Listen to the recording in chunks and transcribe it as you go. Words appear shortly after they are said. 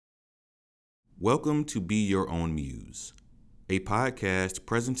Welcome to Be Your Own Muse, a podcast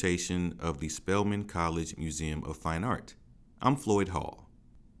presentation of the Spelman College Museum of Fine Art. I'm Floyd Hall.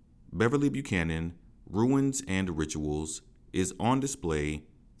 Beverly Buchanan, Ruins and Rituals is on display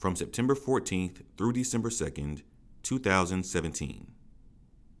from September 14th through December 2nd, 2017.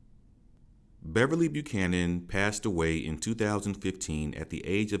 Beverly Buchanan passed away in 2015 at the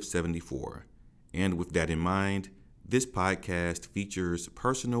age of 74, and with that in mind, this podcast features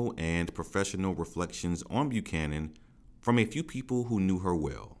personal and professional reflections on Buchanan from a few people who knew her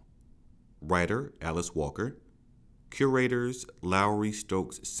well. Writer Alice Walker, curators Lowry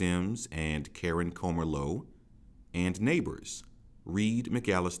Stokes Sims and Karen Comer Lowe, and neighbors Reed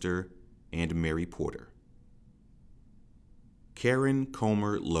McAllister and Mary Porter. Karen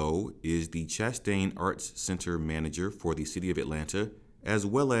Comer Lowe is the Chastain Arts Center manager for the City of Atlanta, as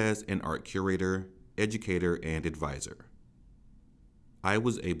well as an art curator, educator, and advisor. I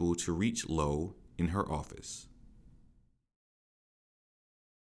was able to reach Lowe in her office.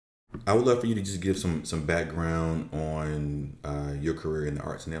 I would love for you to just give some background on your career in the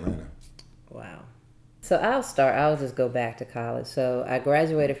arts in Atlanta. Wow. So I'll just go back to college. So I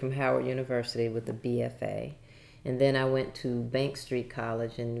graduated from Howard University with a BFA. And then I went to Bank Street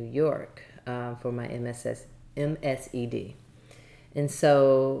College in New York for my MSED. And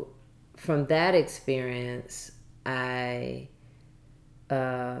so from that experience, I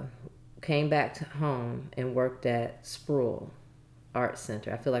came back to home and worked at Sproul Arts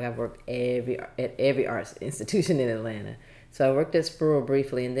Center. I feel like I've worked at every arts institution in Atlanta. So I worked at Sproul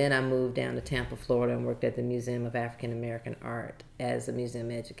briefly, and then I moved down to Tampa, Florida, and worked at the Museum of African American Art as a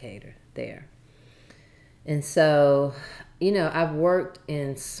museum educator there. And so, I've worked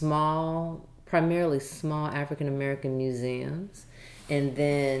in primarily small African American museums, and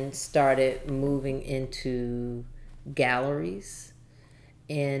then started moving into galleries.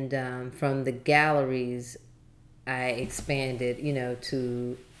 And from the galleries, I expanded,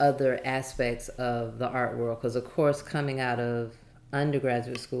 to other aspects of the art world. Because, of course, coming out of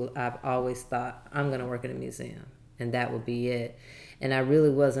undergraduate school, I've always thought I'm going to work in a museum, and that would be it. And I really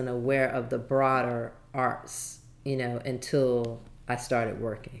wasn't aware of the broader arts, until I started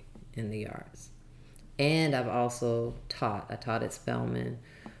working in the arts. And I've also taught. I taught at Spelman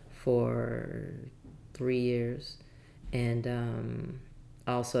for 3 years, and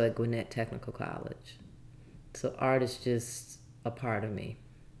also at Gwinnett Technical College. So art is just a part of me.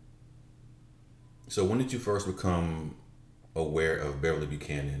 So when did you first become aware of Beverly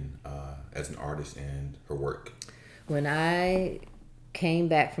Buchanan as an artist and her work? When I came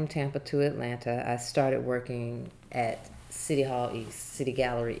back from Tampa to Atlanta, I started working at City Hall East, City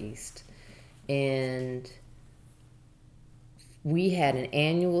Gallery East. And we had an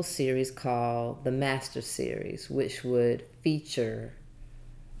annual series called the Master Series, which would feature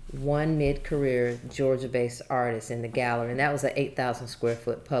one mid-career Georgia-based artist in the gallery. And that was an 8,000 square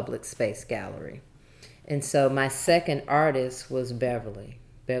foot public space gallery. And so my second artist was Beverly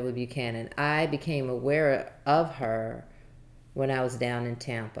Buchanan. I became aware of her when I was down in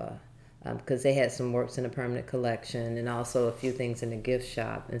Tampa, because they had some works in the permanent collection and also a few things in the gift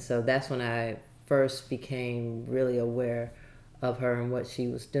shop. And so that's when I first became really aware of her and what she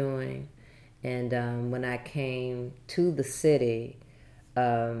was doing. And when I came to the city,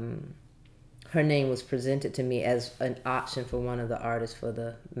 her name was presented to me as an option for one of the artists for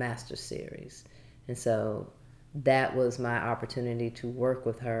the Master Series. And so that was my opportunity to work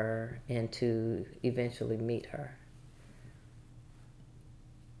with her and to eventually meet her.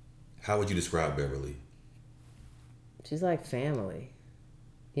 How would you describe Beverly? She's like family,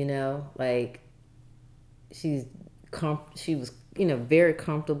 like she was, very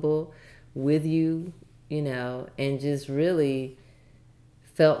comfortable with you, and just really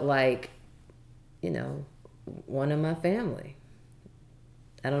felt like, one of my family.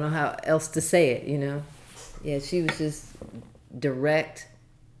 I don't know how else to say it, Yeah, she was just direct,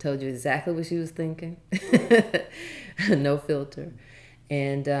 told you exactly what she was thinking, no filter.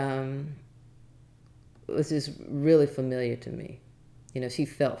 And it was just really familiar to me. She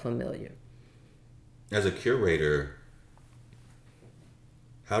felt familiar. As a curator,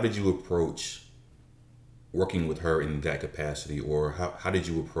 how did you approach working with her in that capacity, or how did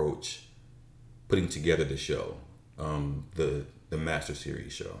you approach putting together the show, the Master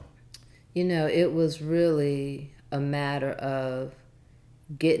Series show? It was really a matter of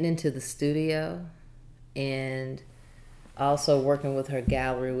getting into the studio and also working with her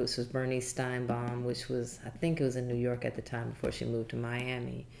gallery, which was Bernice Steinbaum, which was, I think it was in New York at the time before she moved to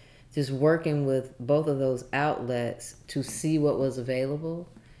Miami. Just working with both of those outlets to see what was available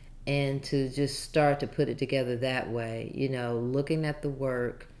and to just start to put it together that way. Looking at the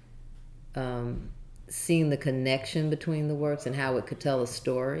work, seeing the connection between the works and how it could tell a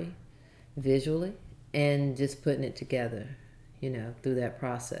story visually, and just putting it together, through that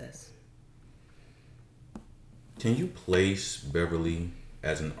process. Can you place Beverly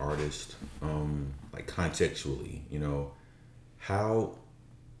as an artist, like contextually? How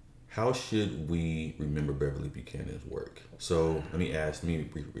how should we remember Beverly Buchanan's work? So let me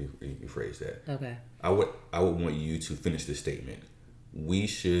rephrase that. Okay. I would want you to finish this statement. We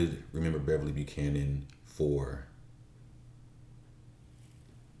should remember Beverly Buchanan for.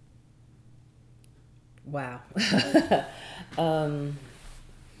 Wow.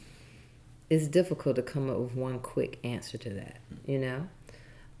 It's difficult to come up with one quick answer to that.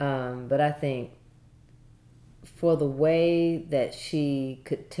 But I think for the way that she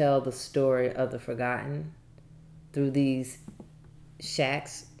could tell the story of the forgotten through these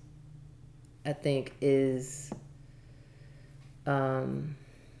shacks, I think is I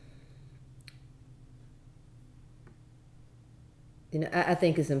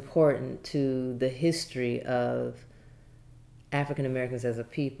think it's important to the history of African Americans as a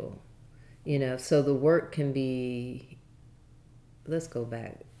people. So the work can be. Let's go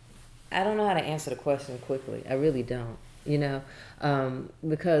back. I don't know how to answer the question quickly. I really don't.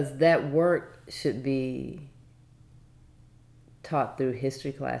 Because that work should be taught through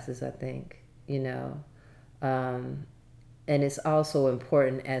history classes, I think. And it's also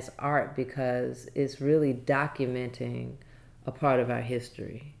important as art because it's really documenting a part of our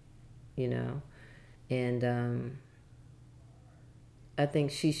history, and I think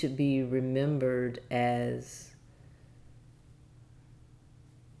she should be remembered as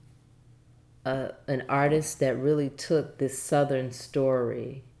an artist that really took this Southern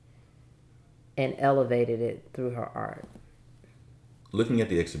story and elevated it through her art. Looking at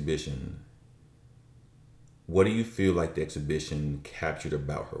the exhibition, what do you feel like the exhibition captured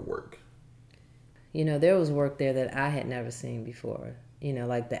about her work? There was work there that I had never seen before,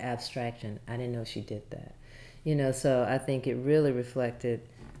 like the abstraction. I didn't know she did that. So I think it really reflected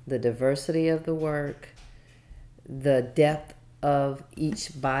the diversity of the work, the depth of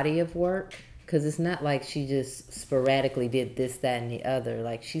each body of work, because it's not like she just sporadically did this, that, and the other.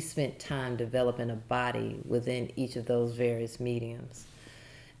 Like she spent time developing a body within each of those various mediums.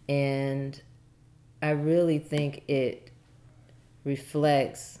 And I really think it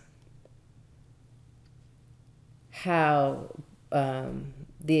reflects how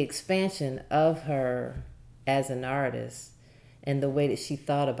the expansion of her as an artist and the way that she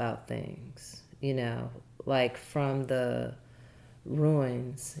thought about things, like from the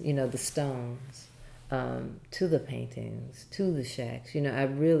ruins, the stones, to the paintings, to the shacks. I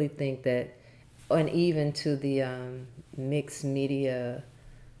really think that, and even to the mixed media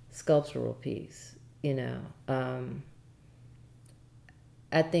sculptural piece, I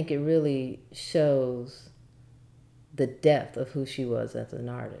think it really shows the depth of who she was as an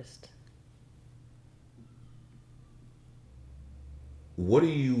artist. What do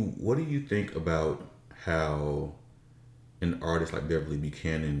you think about how an artist like Beverly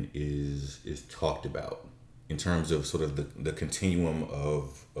Buchanan is talked about in terms of sort of the continuum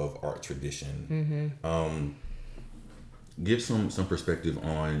of art tradition? Give some perspective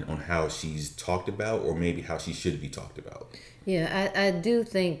on how she's talked about, or maybe how she should be talked about. Yeah, I do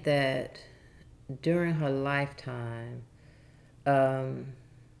think that during her lifetime,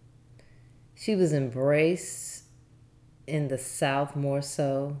 she was embraced in the South more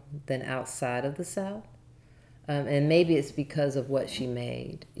so than outside of the South. And maybe it's because of what she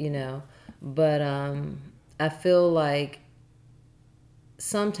made, But I feel like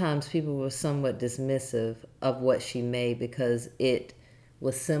sometimes people were somewhat dismissive of what she made because it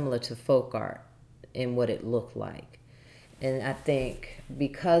was similar to folk art in what it looked like. And I think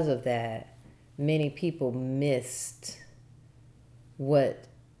because of that, many people missed what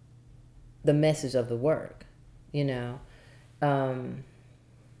the message of the work,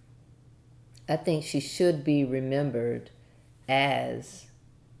 I think she should be remembered as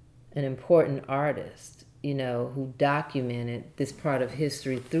an important artist, who documented this part of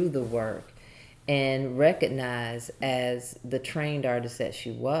history through the work and recognized as the trained artist that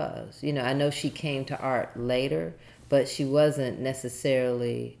she was. I know she came to art later, but she wasn't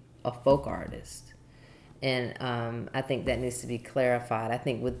necessarily a folk artist. And I think that needs to be clarified. I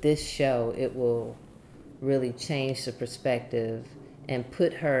think with this show, it will really change the perspective and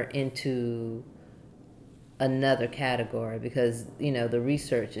put her into another category because, the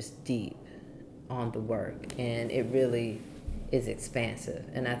research is deep on the work and it really is expansive.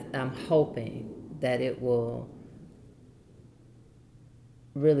 And I'm hoping that it will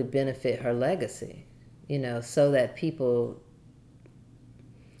really benefit her legacy, so that people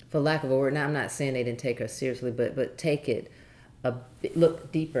for lack of a word, now I'm not saying they didn't take her seriously, but take it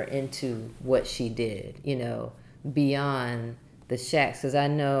look deeper into what she did, beyond the shacks. Because I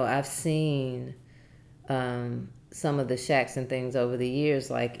know I've seen some of the shacks and things over the years,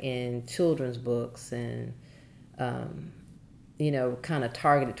 like in children's books and, kind of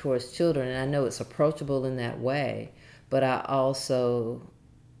targeted towards children. And I know it's approachable in that way, but I also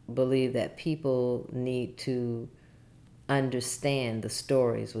believe that people need to understand the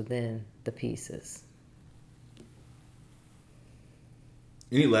stories within the pieces.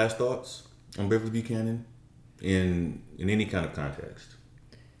 Any last thoughts on Beverly Buchanan in any kind of context?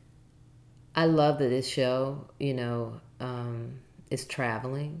 I love that this show, is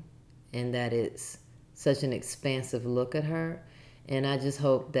traveling and that it's such an expansive look at her. And I just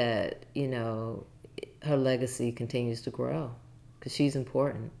hope that, her legacy continues to grow because she's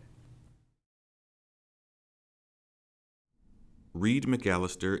important. Reed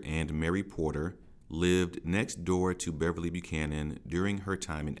McAllister and Mary Porter lived next door to Beverly Buchanan during her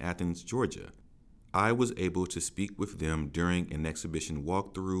time in Athens, Georgia. I was able to speak with them during an exhibition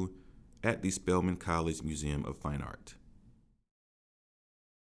walkthrough at the Spelman College Museum of Fine Art.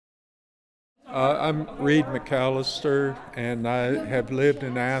 I'm Reed McAllister, and I have lived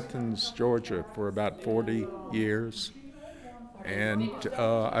in Athens, Georgia for about 40 years. And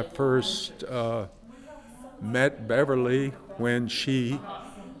I first met Beverly when she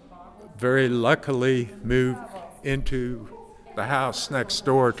very luckily moved into the house next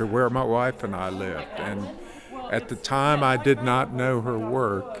door to where my wife and I lived. And at the time, I did not know her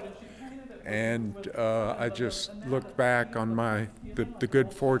work. And I just look back on the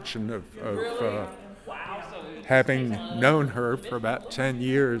good fortune of having known her for about 10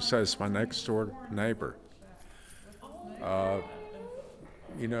 years as my next door neighbor.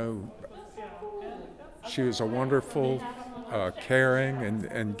 She was a wonderful, caring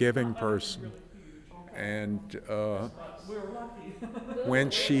and giving person. And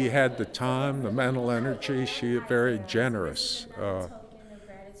when she had the time, the mental energy, she was very generous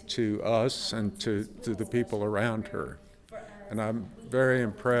to us and to the people around her. And I'm very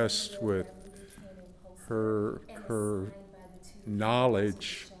impressed with her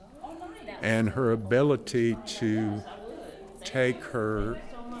knowledge and her ability to take her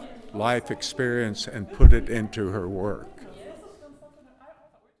life experience and put it into her work.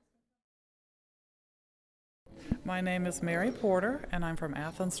 My name is Mary Porter, and I'm from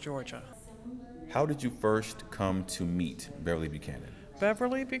Athens, Georgia. How did you first come to meet Beverly Buchanan?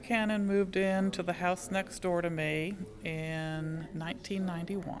 Beverly Buchanan moved into the house next door to me in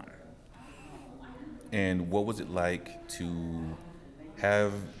 1991. And what was it like to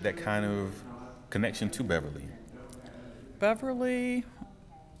have that kind of connection to Beverly? Beverly,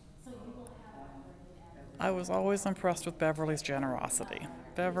 I was always impressed with Beverly's generosity.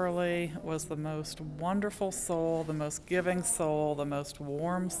 Beverly was the most wonderful soul, the most giving soul, the most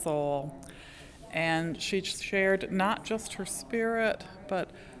warm soul. And she shared not just her spirit,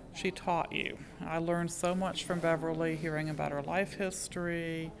 but she taught you. I learned so much from Beverly, hearing about her life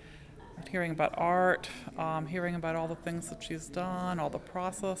history, hearing about art, hearing about all the things that she's done, all the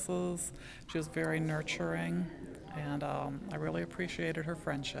processes. She was very nurturing, and I really appreciated her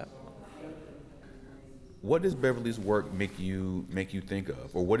friendship. What does Beverly's work make you think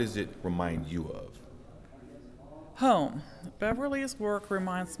of, or what does it remind you of? Home. Beverly's work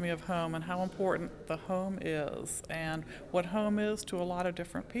reminds me of home and how important the home is and what home is to a lot of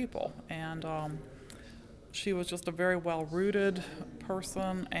different people. And she was just a very well-rooted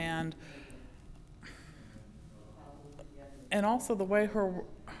person, and also the way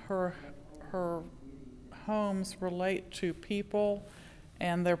her homes relate to people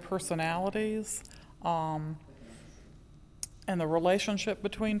and their personalities. And the relationship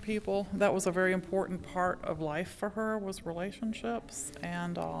between people, that was a very important part of life for her, was relationships.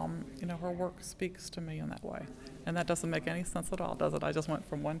 And, her work speaks to me in that way. And that doesn't make any sense at all, does it? I just went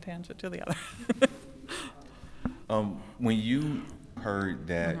from one tangent to the other. When you heard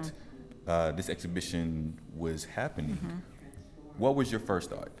that this exhibition was happening, what was your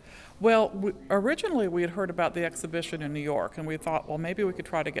first thought? Well, originally we had heard about the exhibition in New York, and we thought, well, maybe we could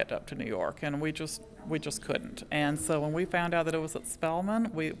try to get up to New York, and we just couldn't. And so when we found out that it was at Spelman,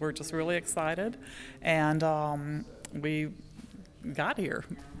 we were just really excited, and we got here.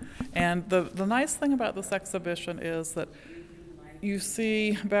 And the nice thing about this exhibition is that you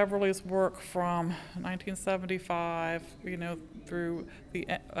see Beverly's work from 1975, through the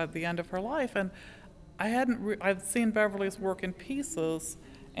end of her life, and I've seen Beverly's work in pieces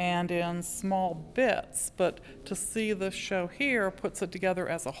and in small bits, but to see this show here puts it together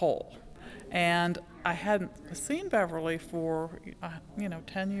as a whole. And I hadn't seen Beverly for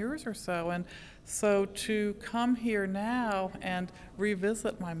 10 years or so, and so to come here now and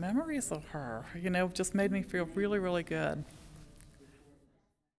revisit my memories of her, just made me feel really, really good.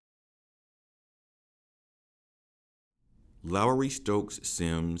 Lowery Stokes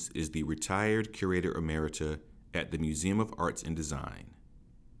Sims is the retired curator emerita at the Museum of Arts and Design.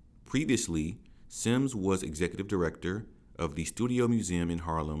 Previously, Sims was executive director of the Studio Museum in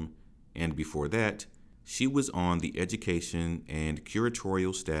Harlem, and before that, she was on the education and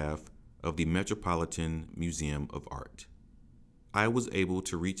curatorial staff of the Metropolitan Museum of Art. I was able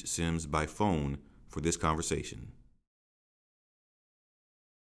to reach Sims by phone for this conversation.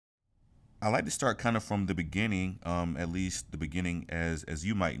 I like to start kind of from the beginning, at least the beginning as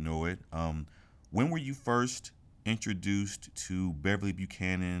you might know it. When were you first introduced to Beverly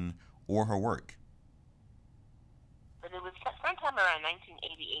Buchanan or her work? But it was sometime around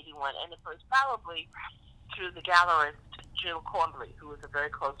 1980-81, and it was probably through the gallerist Jill Corbley, who was a very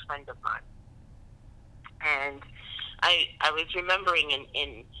close friend of mine. And I was remembering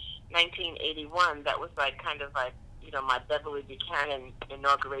in 1981, that was like kind of like, my Beverly Buchanan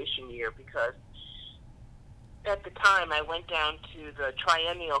inauguration year, because at the time I went down to the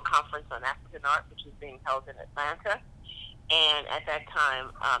Triennial Conference on African Art, which was being held in Atlanta, and at that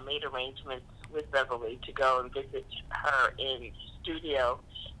time made arrangements with Beverly to go and visit her in studio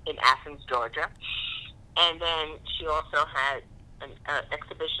in Athens, Georgia. And then she also had an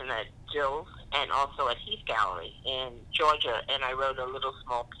exhibition at Jill's and also at Heath Gallery in Georgia, and I wrote a little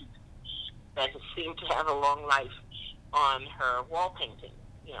small piece that seemed to have a long life on her wall painting,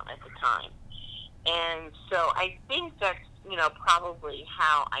 at the time. And so I think that's, probably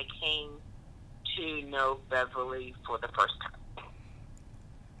how I came to know Beverly for the first time.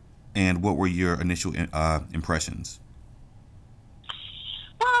 And what were your initial impressions?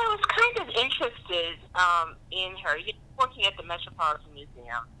 Well, I was kind of interested in her. Working at the Metropolitan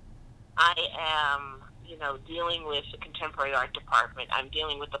Museum, I am, dealing with the contemporary art department. I'm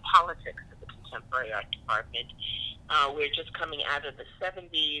dealing with the politics of the contemporary art department. We're just coming out of the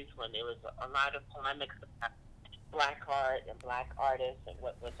 70s when there was a lot of polemics about black art and black artists and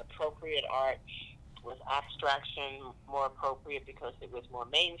what was appropriate art. Was abstraction more appropriate because it was more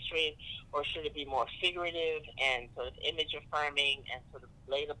mainstream, or should it be more figurative and sort of image affirming and sort of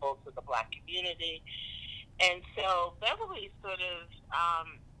relatable to the black community? And so Beverly sort of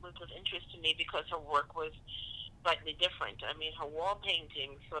was of interest to me because her work was slightly different. I mean, her wall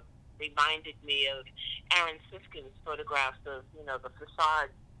paintings sort of reminded me of Aaron Siskin's photographs of, the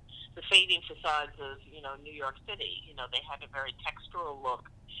facades, the fading facades of, New York City. They had a very textural look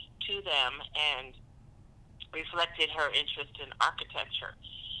to them and reflected her interest in architecture.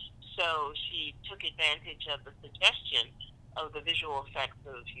 So she took advantage of the suggestion of the visual effects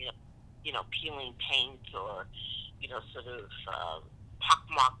of, peeling paint or, sort of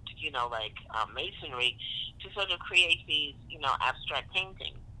pockmarked, masonry to sort of create these, abstract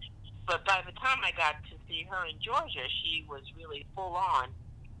paintings. But by the time I got to see her in Georgia, she was really full on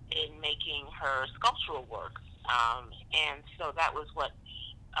in making her sculptural work. And so that was what,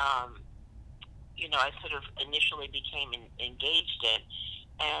 I sort of initially became engaged in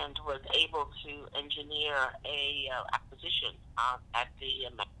and was able to engineer a acquisition at the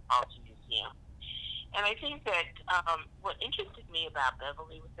Metropolitan Museum. And I think that what interested me about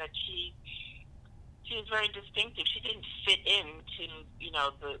Beverly was that she was very distinctive. She didn't fit into,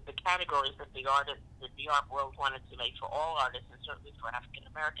 the categories that the art world wanted to make for all artists, and certainly for African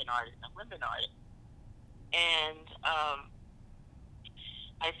American artists and women artists. And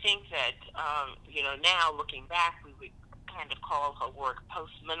I think that, now looking back, we would kind of call her work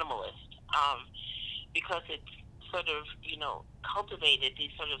post-minimalist, because it sort of, cultivated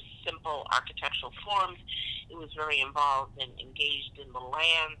these sort of simple architectural forms. It was very involved and engaged in the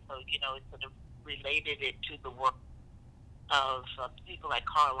land, so, it sort of related it to the work of people like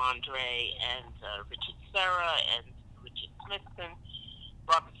Carl Andre and Richard Serra and Richard Smithson,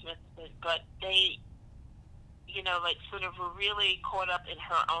 Robert Smithson, but they, sort of were really caught up in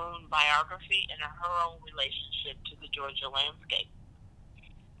her own biography and her own relationship to the Georgia landscape.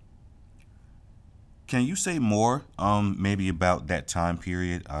 Can you say more, maybe about that time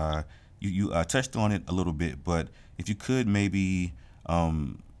period? You touched on it a little bit, but if you could maybe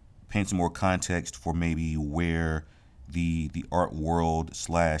paint some more context for maybe where the art world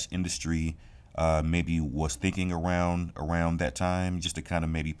 / industry maybe was thinking around that time, just to kind of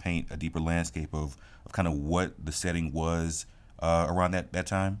maybe paint a deeper landscape of kind of what the setting was around that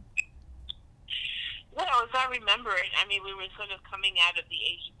time? Well, as I remember it, I mean, we were sort of coming out of the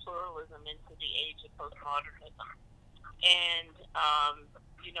age of pluralism into the age of postmodernism. And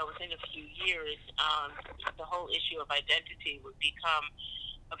within a few years, the whole issue of identity would become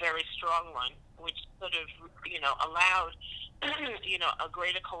a very strong one, which sort of, allowed, a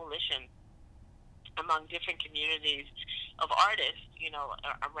greater coalition among different communities of artists,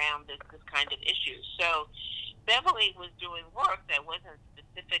 around this kind of issue. So Beverly was doing work that wasn't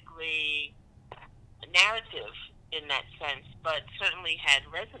specifically narrative in that sense, but certainly had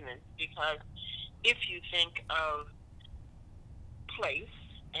resonance, because if you think of place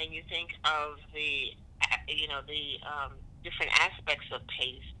and you think of the different aspects of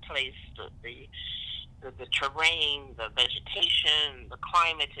place, the terrain, the vegetation, the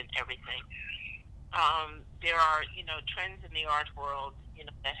climate, and everything. There are trends in the art world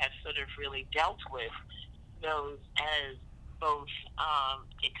that have sort of really dealt with those as both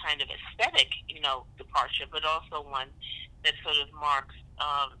a kind of aesthetic departure, but also one that sort of marks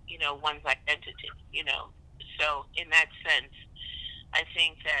one's identity. So in that sense, I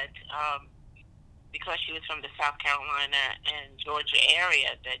think that because she was from the South Carolina and Georgia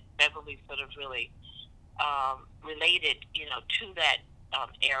area, that Beverly sort of really related, to that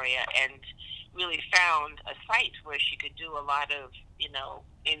area, and really found a site where she could do a lot of,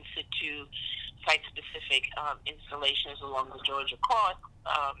 in situ, site-specific installations along the Georgia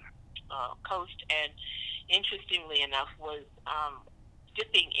coast, and interestingly enough, was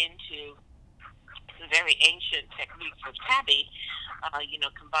dipping into some very ancient techniques of tabby,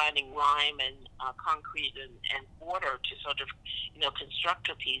 combining lime and concrete and water to sort of, construct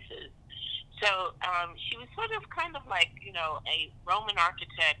her pieces. So she was sort of kind of like, a Roman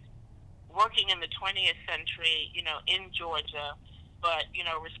architect working in the 20th century, in Georgia, but,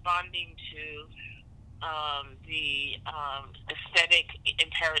 responding to the aesthetic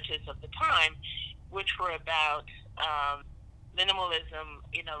imperatives of the time, which were about minimalism,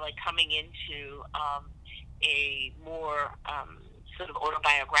 like coming into a more sort of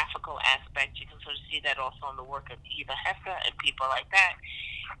autobiographical aspect. You can sort of see that also in the work of Eva Hesse and people like that.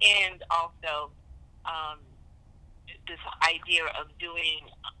 And also this idea of doing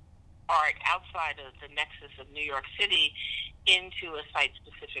art outside of the nexus of New York City into a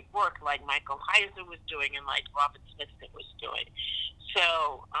site-specific work like Michael Heiser was doing and like Robert Smithson was doing.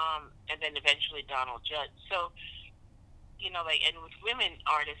 So, and then eventually Donald Judd. So, and with women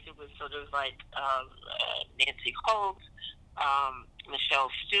artists, it was sort of like Nancy Holt,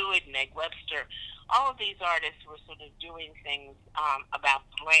 Michelle Stewart, Meg Webster. All of these artists were sort of doing things about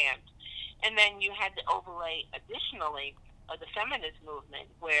the land. And then you had to overlay, additionally, the feminist movement,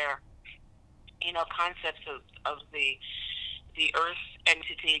 where, concepts of the earth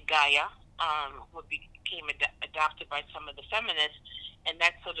entity Gaia became adopted by some of the feminists, and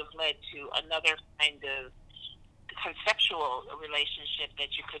that sort of led to another kind of conceptual relationship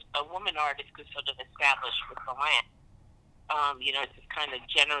that a woman artist could sort of establish with the land. It's this kind of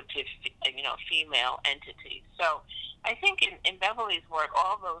generative, female entity. So I think in Beverly's work,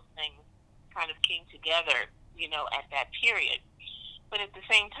 all those things kind of came together, at that period. But at the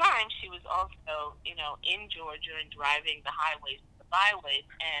same time, she was also, in Georgia and driving the highways and the byways.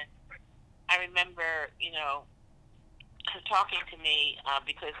 And I remember, her talking to me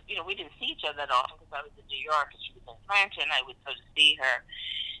because, we didn't see each other that often because I was in New York and she was in Atlanta, and I would sort of see her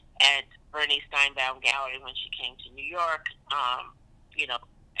at Bernie Steinbaum Gallery when she came to New York,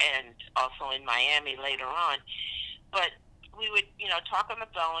 and also in Miami later on. But we would, talk on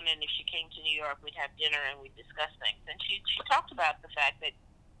the phone, and if she came to New York, we'd have dinner and we'd discuss things. And she talked about the fact that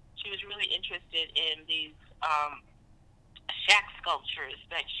she was really interested in these shack sculptures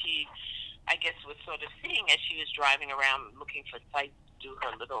that she, I guess, was sort of seeing as she was driving around looking for sites to do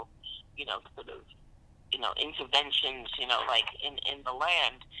her little, sort of, interventions, like in the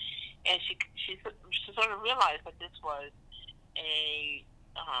land. And she sort of realized that this was a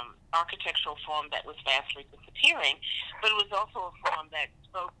architectural form that was vastly disappearing, but it was also a form that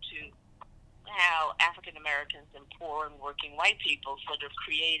spoke to how African Americans and poor and working white people sort of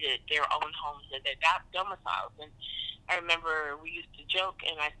created their own homes and their domiciles. And I remember we used to joke,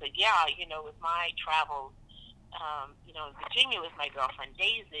 and I said, yeah, with my travels, in Virginia with my girlfriend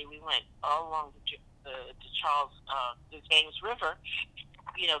Daisy, we went all along the James River,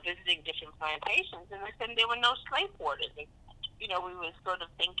 visiting different plantations, and I said there were no slave quarters. And, we were sort of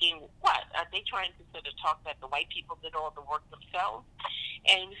thinking, what? Are they trying to sort of talk that the white people did all the work themselves?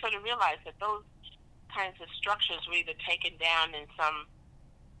 And we sort of realized that those kinds of structures were either taken down in some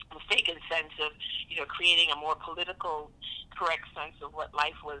mistaken sense of, creating a more political, correct sense of what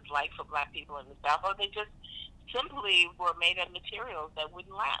life was like for Black people in the South, or they just simply were made of materials that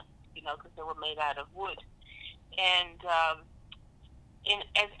wouldn't last, because they were made out of wood. And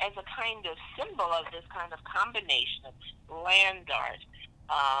as a kind of symbol of this kind of combination of land art,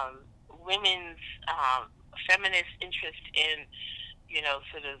 women's feminist interest in,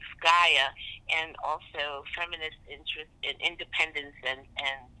 sort of Gaia, and also feminist interest in independence and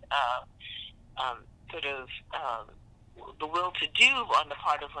sort of the will to do on the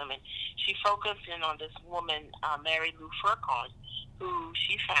part of women. She focused in on this woman, Mary Lou Furcon, who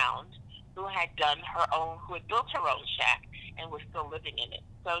she found, who had built her own shack and was still living in it.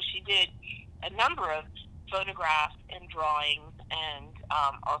 So she did a number of photographs and drawings and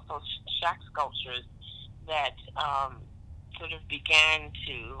also shack sculptures that sort of began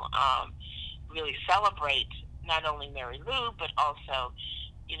to really celebrate not only Mary Lou, but also,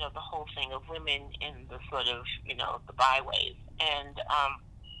 the whole thing of women in the sort of, the byways. And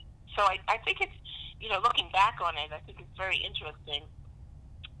so I think it's, looking back on it, I think it's very interesting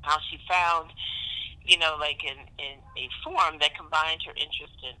how she found, like in a form that combined her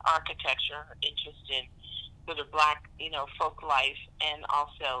interest in architecture, her interest in sort of Black, folk life, and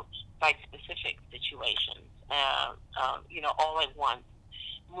also site-specific situations, all at once,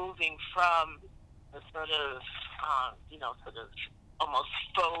 moving from the sort of, sort of almost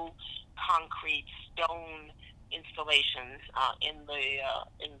faux concrete stone installations in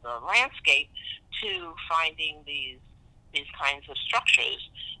the landscape to finding these kinds of structures,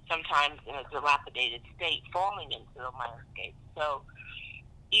 sometimes in a dilapidated state, falling into the landscape. So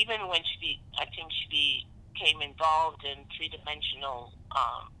even when I think she became involved in three-dimensional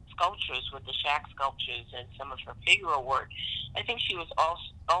sculptures with the shack sculptures and some of her figural work, I think she was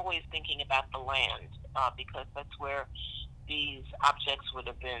always thinking about the land because that's where these objects would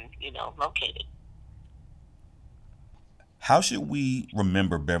have been, located. How should we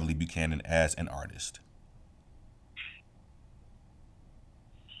remember Beverly Buchanan as an artist?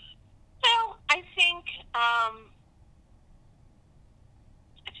 Well, I think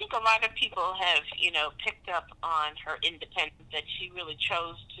a lot of people have, picked up on her independence, that she really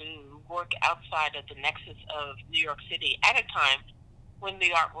chose to work outside of the nexus of New York City at a time when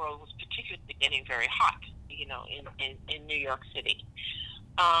the art world was particularly getting very hot, in New York City.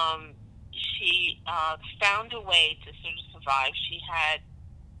 She found a way to sort of survive. She had,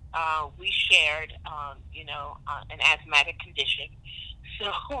 we shared, an asthmatic condition.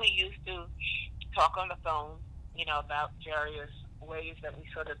 So we used to talk on the phone, about various ways that we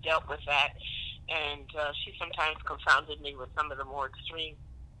sort of dealt with that. And she sometimes confounded me with some of the more extreme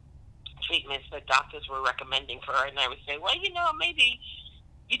treatments that doctors were recommending for her. And I would say, well, maybe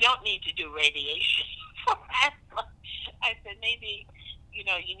you don't need to do radiation for asthma. I said, maybe, you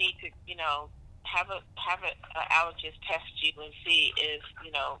need to, have a allergist test you and see if,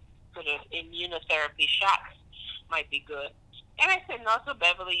 sort of immunotherapy shots might be good. And I said, no, so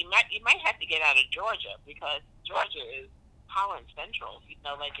Beverly, you might have to get out of Georgia, because Georgia is pollen central.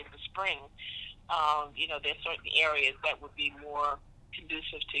 Like in the spring, there's certain areas that would be more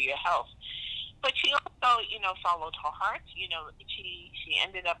conducive to your health. But she also, followed her heart. She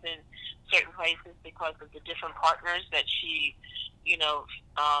ended up in certain places because of the different partners that she,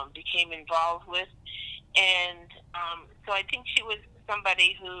 became involved with. And so I think she was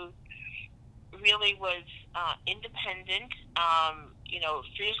somebody who really was independent,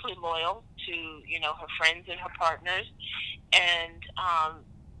 fiercely loyal to, her friends and her partners. And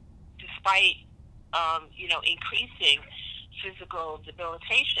despite, increasing physical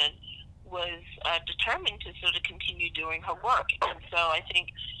debilitation, was determined to sort of continue doing her work. And so I think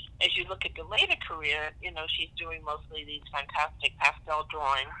as you look at the later career, she's doing mostly these fantastic pastel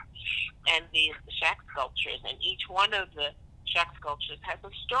drawings and these shack sculptures, and each one of the shack sculptures has a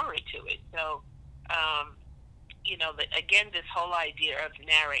story to it. So, again, this whole idea of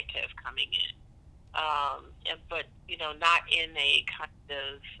narrative coming in, but, not in a kind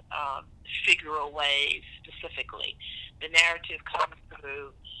of figural way specifically. The narrative comes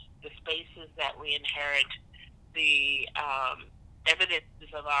through the spaces that we inherit, the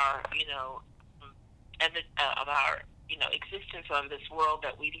evidences of our, of our, existence on this world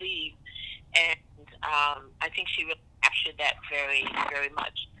that we lead. And I think she really captured that very, very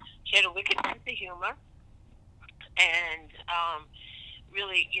much. She had a wicked sense of humor, and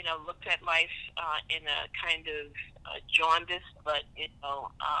really, looked at life in a kind of jaundiced but,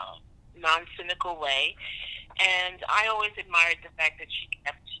 non-cynical way. And I always admired the fact that she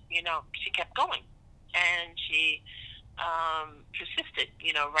kept going, and she persisted,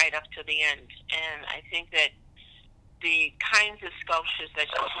 right up to the end. And I think that the kinds of sculptures that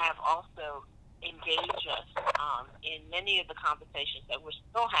you have also engage us in many of the conversations that we're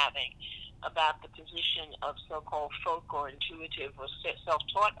still having about the position of so-called folk or intuitive or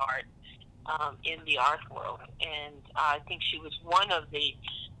self-taught art in the art world. And I think she was one of the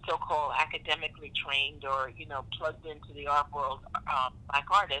so-called academically trained or, plugged into the art world Black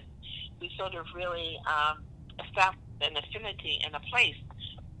artists, we sort of really established an affinity and a place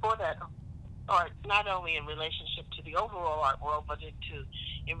for that art, not only in relationship to the overall art world, but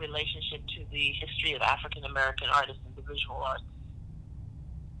in relationship to the history of African American artists and the visual arts.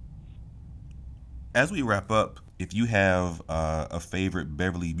 As we wrap up, if you have a favorite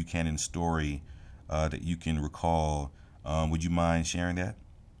Beverly Buchanan story that you can recall, would you mind sharing that?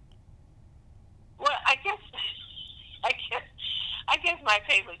 Well, I guess my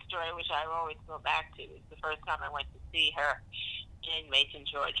favorite story, which I always go back to, is the first time I went to see her in Macon,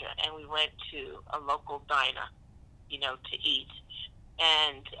 Georgia, and we went to a local diner, to eat,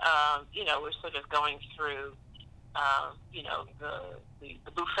 and we're sort of going through,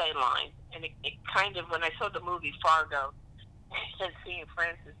 the buffet line, and it kind of, when I saw the movie Fargo, and seeing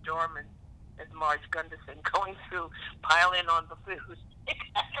Frances Dorman as Marge Gunderson going through, piling on the food, it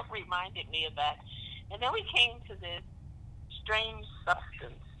kind of reminded me of that. And then we came to this strange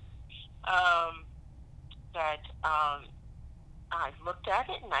substance that I looked at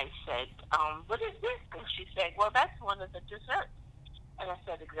it and I said, what is this? And she said, well, that's one of the desserts. And I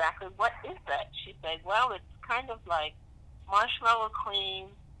said, exactly what is that? She said, well, it's kind of like marshmallow cream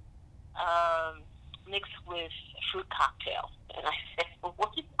mixed with fruit cocktail. And I said, well,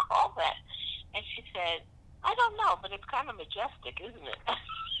 what do you call that? And she said, I don't know, but it's kind of majestic, isn't it?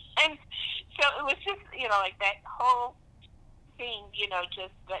 And so it was just, like that whole thing,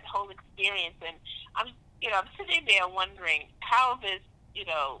 just that whole experience. And I'm sitting there wondering how this,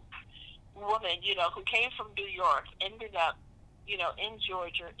 woman, who came from New York ended up, in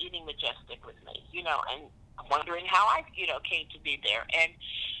Georgia eating majestic with me, and I'm wondering how I, came to be there. And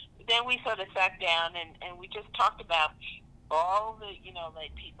then we sort of sat down and we just talked about all the,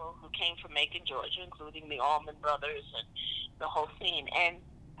 like people who came from Macon, Georgia, including the Allman Brothers and the whole scene. And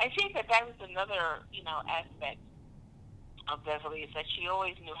I think that was another, aspect of Beverly, is that she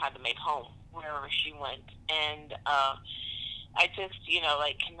always knew how to make home wherever she went. And I just,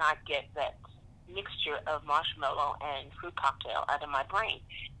 cannot get that mixture of marshmallow and fruit cocktail out of my brain.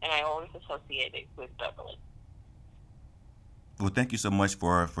 And I always associate it with Beverly. Well, thank you so much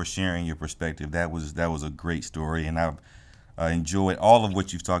for sharing your perspective. That was a great story, and I've enjoyed all of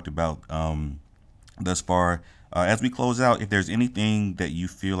what you've talked about thus far. As we close out, if there's anything that you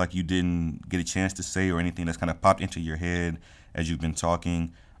feel like you didn't get a chance to say or anything that's kind of popped into your head as you've been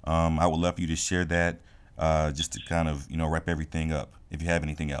talking, I would love for you to share that just to kind of, wrap everything up, if you have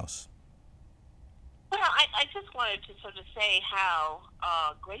anything else. Well, I just wanted to sort of say how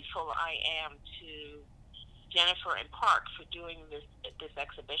grateful I am to Jennifer and Park for doing this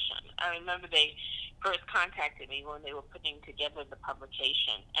exhibition. I remember they first contacted me when they were putting together the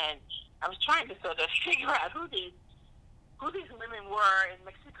publication, and I was trying to sort of figure out who these women were in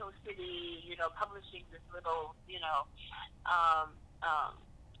Mexico City, publishing this little,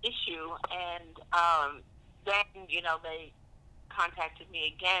 issue. And then, they contacted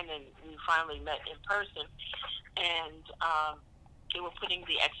me again, and we finally met in person, and they were putting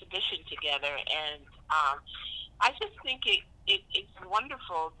the exhibition together. And I just think it's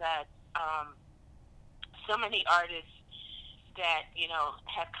wonderful that so many artists that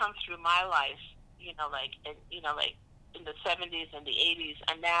have come through my life, like in the 70s and the 80s,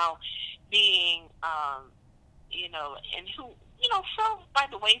 are now being and who fell by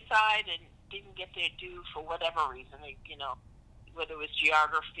the wayside and didn't get their due for whatever reason, whether it was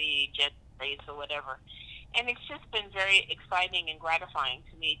geography, gender, race, or whatever. And it's just been very exciting and gratifying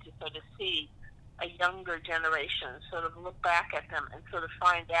to me to sort of see a younger generation sort of look back at them and sort of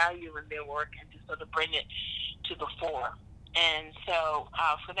find value in their work and to sort of bring it to the fore. And so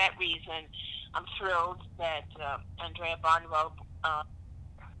for that reason, I'm thrilled that Andrea Bonwell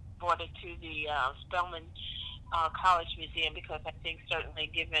brought it to the Spelman College Museum, because I think certainly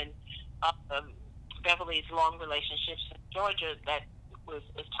given Beverly's long relationships in Georgia, that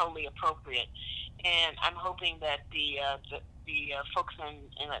is totally appropriate. And I'm hoping that the folks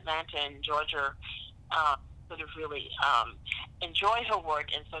in Atlanta and Georgia sort of really enjoy her work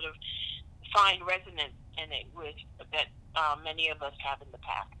and sort of find resonance in it with that many of us have in the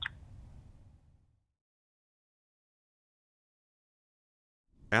past.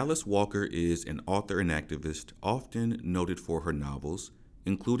 Alice Walker is an author and activist often noted for her novels,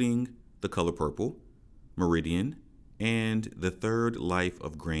 including The Color Purple, Meridian, and The Third Life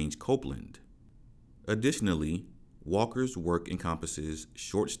of Grange Copeland. Additionally, Walker's work encompasses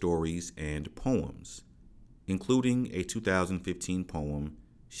short stories and poems, including a 2015 poem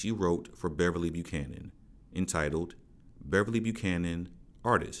she wrote for Beverly Buchanan, entitled Beverly Buchanan,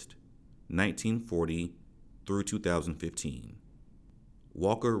 Artist, 1940 through 2015.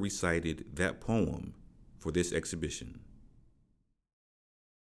 Walker recited that poem for this exhibition.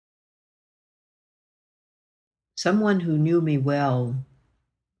 Someone who knew me well,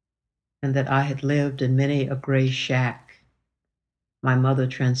 and that I had lived in many a gray shack my mother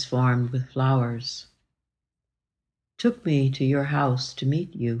transformed with flowers, took me to your house to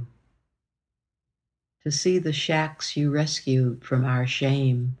meet you, to see the shacks you rescued from our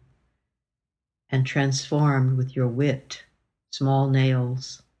shame and transformed with your wit, small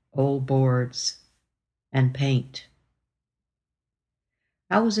nails, old boards, and paint.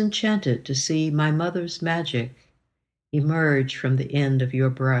 I was enchanted to see my mother's magic emerge from the end of your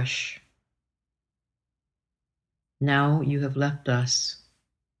brush. Now you have left us.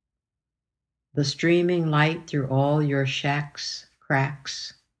 The streaming light through all your shacks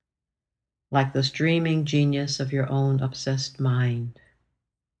cracks, like the streaming genius of your own obsessed mind.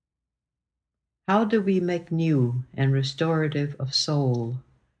 How do we make new and restorative of soul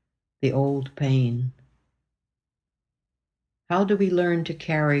the old pain? How do we learn to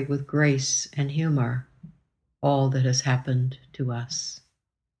carry with grace and humor all that has happened to us?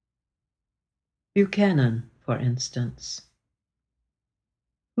 Buchanan, for instance.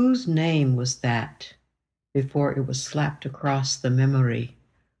 Whose name was that before it was slapped across the memory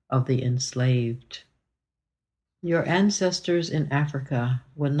of the enslaved? Your ancestors in Africa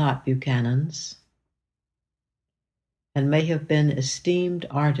were not Buchanans, and may have been esteemed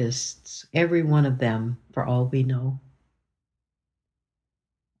artists, every one of them, for all we know.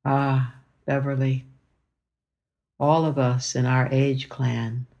 Ah, Beverly, all of us in our age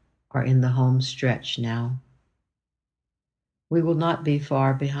clan are in the home stretch now. We will not be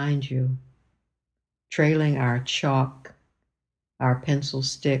far behind you, trailing our chalk, our pencil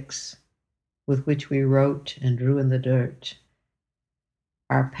sticks with which we wrote and drew in the dirt,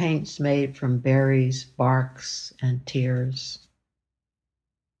 our paints made from berries, barks, and tears.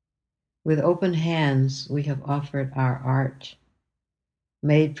 With open hands we have offered our art,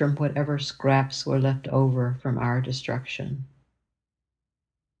 made from whatever scraps were left over from our destruction.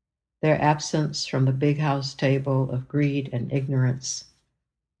 Their absence from the big house table of greed and ignorance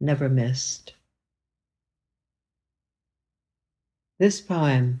never missed. This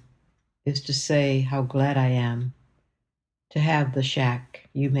poem is to say how glad I am to have the shack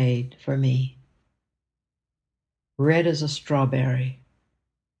you made for me. Red as a strawberry.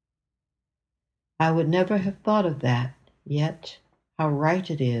 I would never have thought of that, yet how right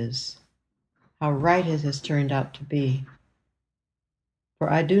it is, how right it has turned out to be.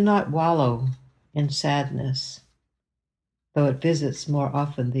 For I do not wallow in sadness, though it visits more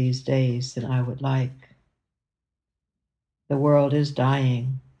often these days than I would like. The world is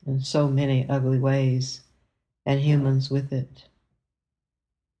dying in so many ugly ways, and humans with it.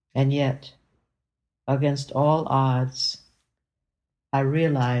 And yet, against all odds, I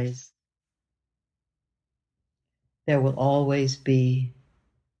realize there will always be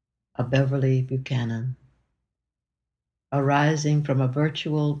a Beverly Buchanan, arising from a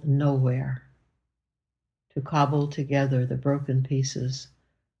virtual nowhere to cobble together the broken pieces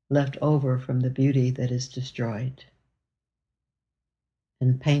left over from the beauty that is destroyed,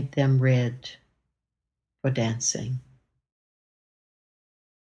 and paint them red for dancing.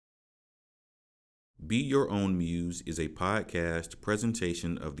 Be Your Own Muse is a podcast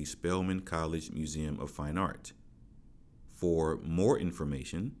presentation of the Spelman College Museum of Fine Art. For more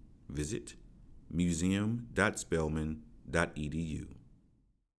information, visit museum.spelman.edu.